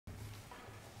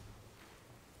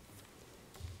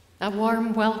A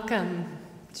warm welcome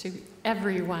to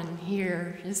everyone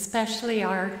here, especially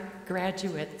our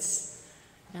graduates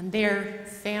and their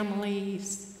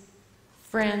families,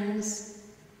 friends.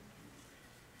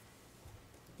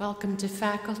 Welcome to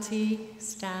faculty,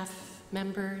 staff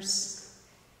members,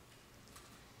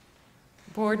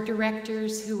 board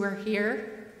directors who are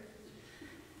here,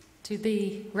 to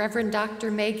the Reverend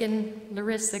Dr. Megan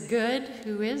Larissa Good,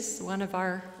 who is one of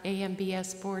our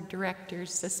AMBS board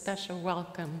directors, a special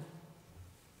welcome.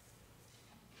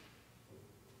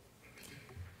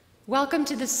 Welcome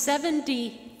to the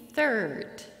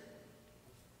 73rd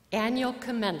annual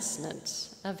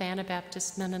commencement of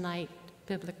Anabaptist Mennonite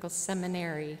Biblical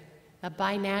Seminary, a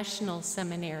binational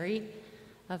seminary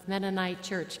of Mennonite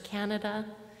Church Canada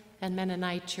and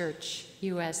Mennonite Church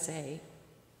USA.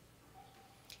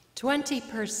 20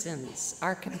 persons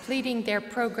are completing their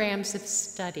programs of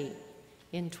study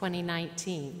in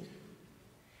 2019.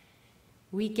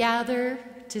 We gather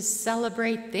to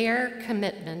celebrate their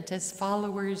commitment as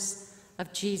followers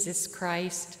of Jesus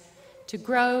Christ to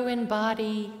grow in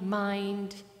body,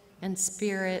 mind, and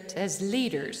spirit as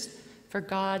leaders for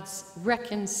God's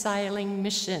reconciling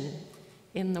mission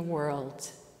in the world.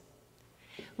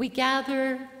 We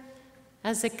gather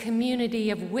as a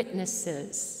community of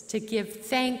witnesses to give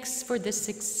thanks for the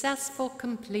successful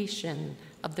completion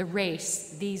of the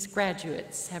race these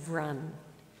graduates have run,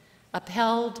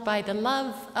 upheld by the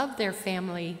love of their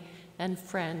family and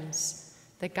friends,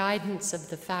 the guidance of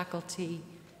the faculty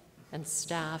and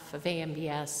staff of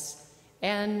AMBS,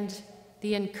 and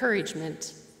the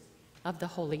encouragement of the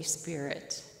Holy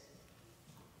Spirit.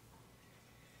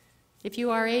 If you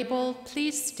are able,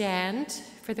 please stand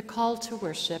for the call to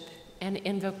worship and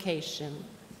invocation.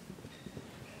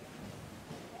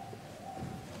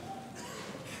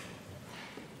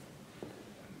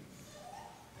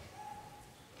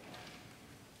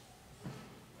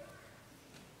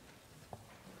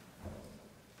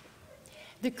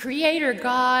 The Creator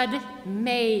God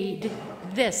made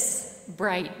this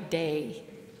bright day.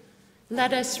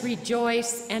 Let us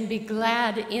rejoice and be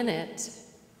glad in it.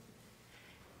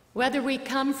 Whether we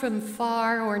come from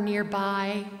far or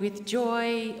nearby, with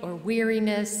joy or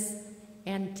weariness,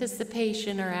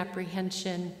 anticipation or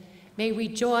apprehension, may we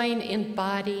join in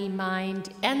body,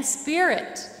 mind, and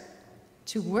spirit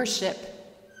to worship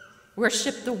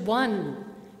the one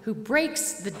who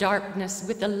breaks the darkness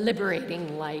with a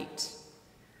liberating light.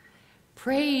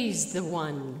 Praise the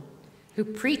one who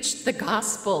preached the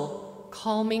gospel,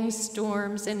 calming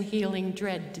storms and healing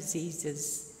dread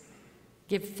diseases.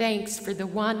 Give thanks for the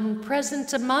one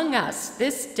present among us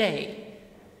this day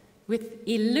with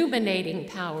illuminating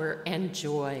power and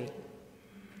joy.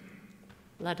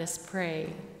 Let us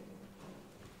pray.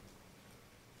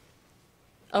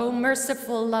 O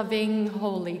merciful, loving,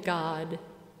 holy God,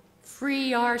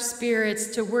 free our spirits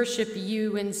to worship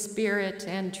you in spirit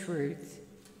and truth.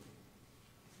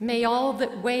 May all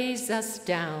that weighs us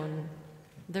down,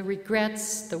 the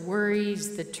regrets, the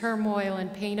worries, the turmoil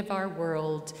and pain of our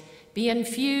world, be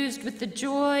infused with the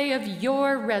joy of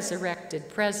your resurrected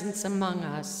presence among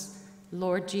us,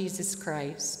 Lord Jesus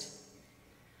Christ.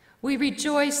 We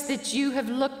rejoice that you have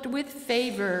looked with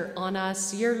favor on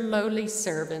us, your lowly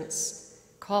servants,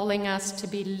 calling us to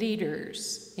be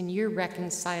leaders in your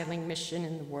reconciling mission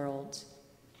in the world.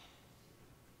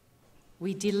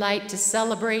 We delight to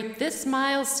celebrate this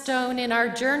milestone in our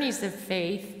journeys of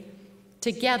faith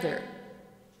together.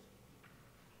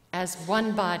 As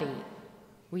one body,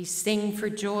 we sing for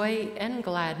joy and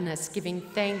gladness, giving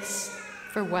thanks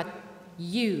for what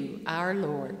you, our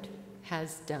Lord,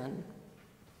 has done.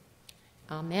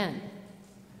 Amen.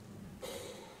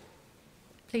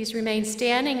 Please remain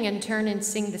standing and turn and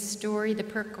sing the story, the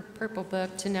Purple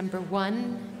Book, to number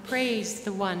 1, Praise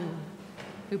the One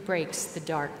Who Breaks the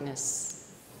Darkness.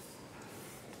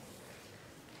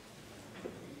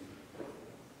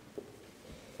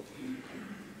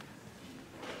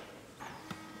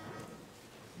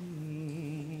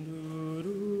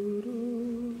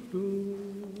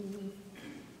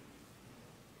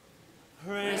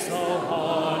 Praise the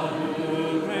one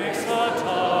who breaks the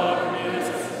darkness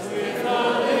with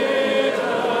a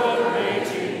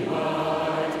liberating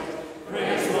light.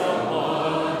 Praise the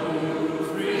one who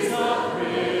frees the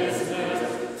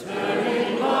prisoners, turning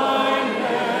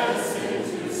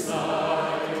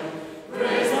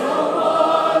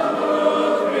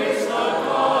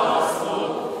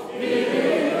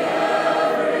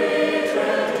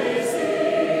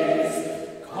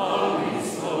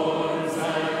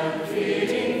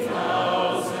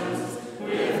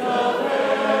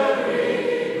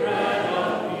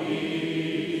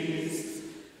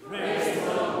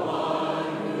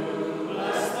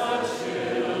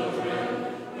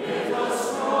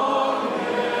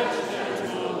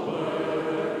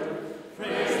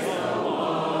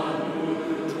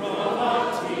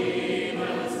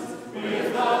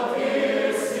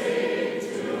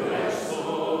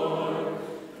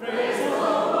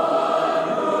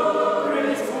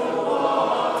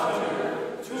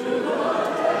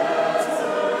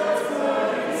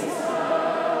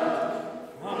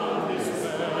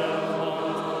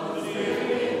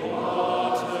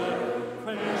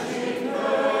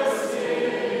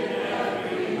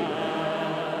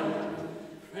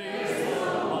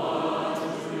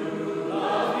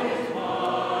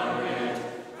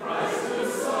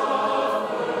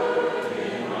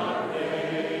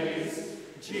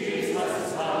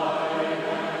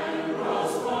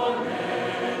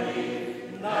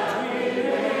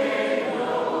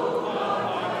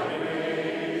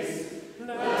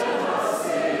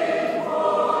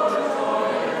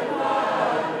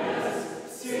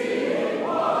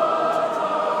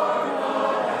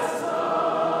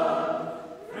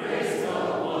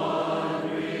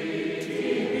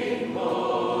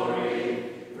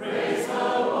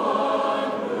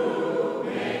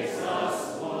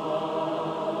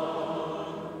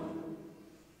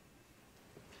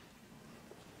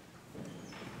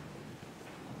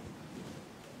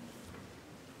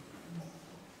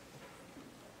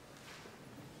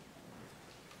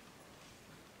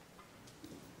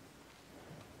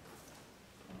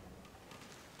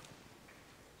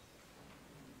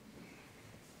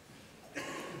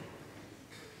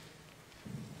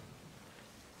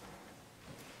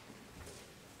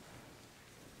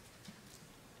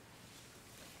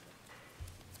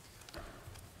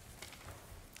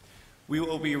We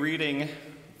will be reading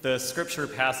the scripture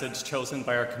passage chosen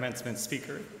by our commencement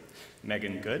speaker,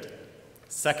 Megan Good,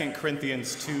 2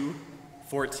 Corinthians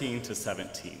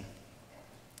 2:14-17.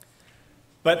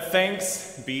 But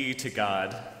thanks be to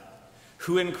God,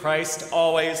 who in Christ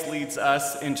always leads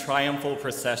us in triumphal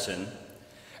procession,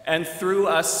 and through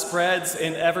us spreads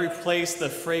in every place the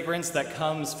fragrance that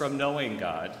comes from knowing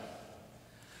God.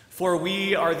 For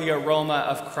we are the aroma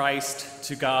of Christ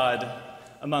to God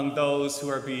among those who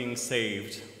are being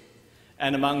saved,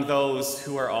 and among those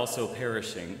who are also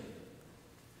perishing.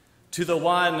 To the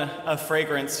one, a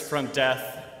fragrance from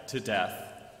death to death,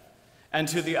 and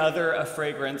to the other, a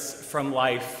fragrance from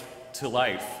life to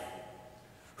life.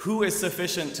 Who is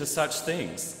sufficient to such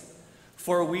things?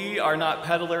 For we are not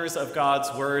peddlers of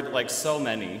God's word like so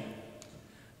many,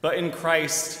 but in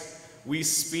Christ we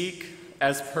speak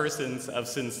as persons of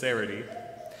sincerity,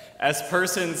 as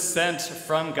persons sent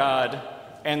from God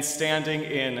and standing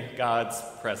in God's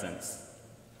presence.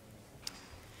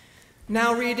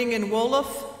 Now reading in Wolof,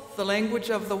 the language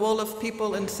of the Wolof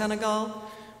people in Senegal,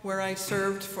 where I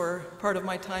served for part of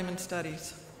my time in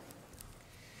studies.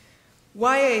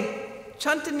 Waye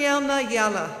chantanyalna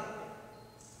yala,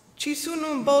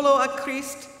 chisunu bolo a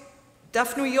Christ,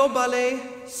 dafnu yobale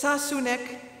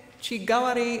sasunek chi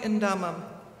gawari indamam,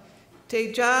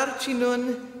 te jar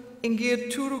chinun ingir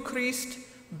turu Christ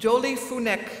joli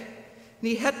funek,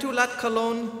 ni hetulat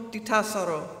kalon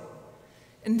ditasaro.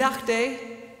 Indachte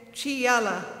chi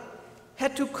yala,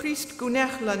 hetu Christ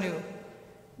gunech lanu,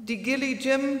 di gili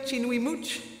jim chinui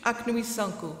much ak nui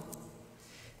sanku.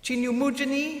 Chinu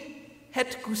mujani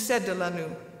het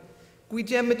gusedelanu,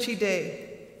 guijem chide.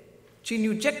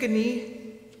 Chinu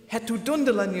jekani hetu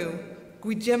dundelanu,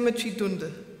 guijem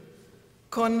chidunde.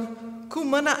 Kon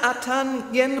kumana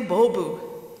atan yen bobu,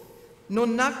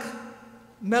 nonak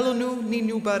melonu ni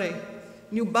nubare,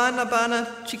 nubana bana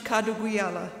chikadu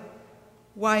guyala.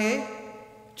 Wae,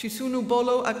 chisunu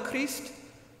bolo a Christ,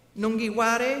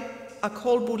 nungiware a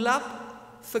kolbulap,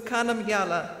 fekanam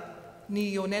yala,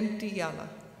 ni yonenti yala.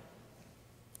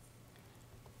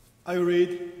 I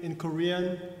read in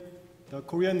Korean. The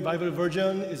Korean Bible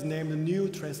version is named New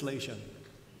Translation.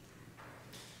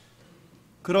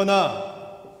 그러나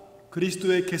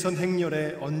그리스도의 개선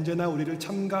행렬에 언제나 우리를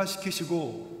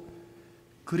참가시키시고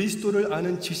그리스도를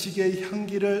아는 지식의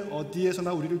향기를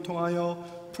어디에서나 우리를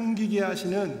통하여 풍기게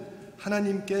하시는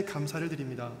하나님께 감사를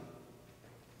드립니다.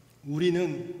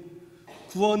 우리는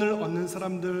구원을 얻는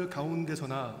사람들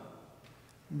가운데서나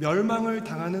멸망을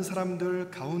당하는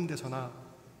사람들 가운데서나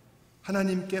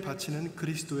하나님께 바치는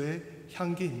그리스도의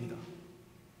향기입니다.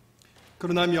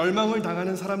 그러나 멸망을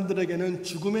당하는 사람들에게는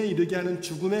죽음에 이르게 하는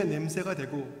죽음의 냄새가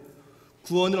되고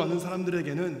구원을 얻는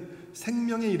사람들에게는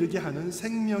생명에 이르게 하는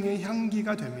생명의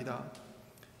향기가 됩니다.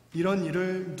 이런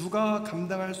일을 누가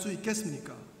감당할 수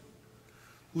있겠습니까?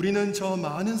 우리는 저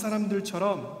많은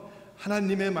사람들처럼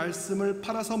하나님의 말씀을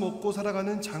팔아서 먹고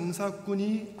살아가는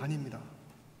장사꾼이 아닙니다.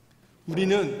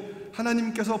 우리는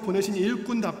하나님께서 보내신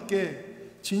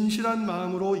일꾼답게 진실한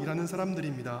마음으로 일하는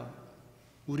사람들입니다.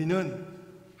 우리는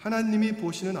하나님이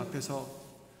보시는 앞에서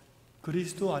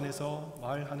그리스도 안에서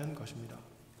말하는 것입니다.